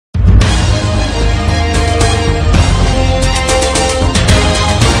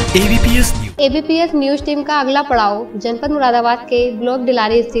ABPS news team का अगला पड़ाव जनपद मुरादाबाद के ब्लॉक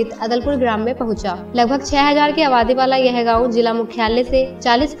डिलारी स्थित अदलपुर ग्राम में पहुंचा। लगभग 6000 की आबादी वाला यह गांव जिला मुख्यालय से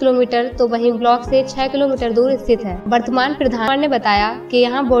 40 किलोमीटर तो वहीं ब्लॉक से 6 किलोमीटर दूर स्थित है। वर्तमान प्रधान ने बताया कि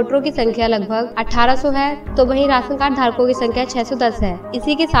यहां वोटरों की संख्या लगभग 1800 है, तो वहीं राशन कार्ड धारकों की संख्या 610 है।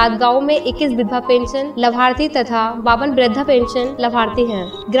 इसी के साथ गाँव में 21 विधवा पेंशन लाभार्थी तथा 52 वृद्धा पेंशन लाभार्थी है।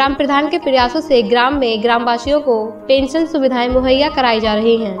 ग्राम प्रधान के प्रयासों से ग्राम में ग्रामवासियों को पेंशन सुविधाएं मुहैया कराई जा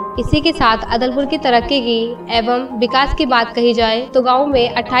रही हैं। इसी के साथ अदलपुर की तरक्की की एवं विकास की बात कही जाए तो गांव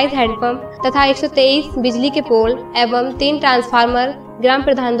में 28 हैंडपंप तथा 123 बिजली के पोल एवं 3 ट्रांसफार्मर ग्राम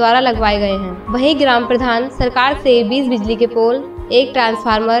प्रधान द्वारा लगवाए गए हैं। वहीं ग्राम प्रधान सरकार से 20 बिजली के पोल, 1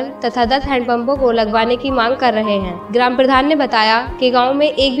 ट्रांसफार्मर तथा 10 हैंडपंपों को लगवाने की मांग कर रहे हैं। ग्राम प्रधान ने बताया कि गांव में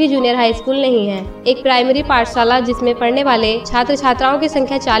एक भी जूनियर हाई स्कूल नहीं है। एक प्राइमरी पाठशाला जिसमें पढ़ने वाले छात्र छात्राओं की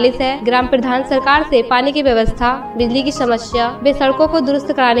संख्या 40 है। ग्राम प्रधान सरकार से पानी की व्यवस्था, बिजली की समस्या व सड़कों को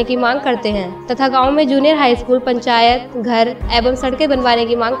दुरुस्त कराने की मांग करते हैं तथा गाँव में जूनियर हाई स्कूल, पंचायत घर एवं सड़कें बनवाने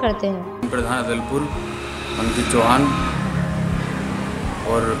की मांग करते हैं। प्रधान अदलपुर अंकित चौहान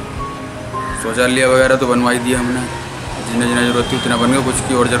और शौचालय वगैरह तो बनवाई दिया हमने, जिन्हें जिन्हें जरूरत थी उतना बन गया। कुछ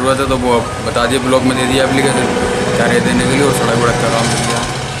की और ज़रूरत है तो वो बता दिए, ब्लॉक में दे दिया एप्लीकेशन, चारे देने के लिए और सड़क वड़क का काम किया।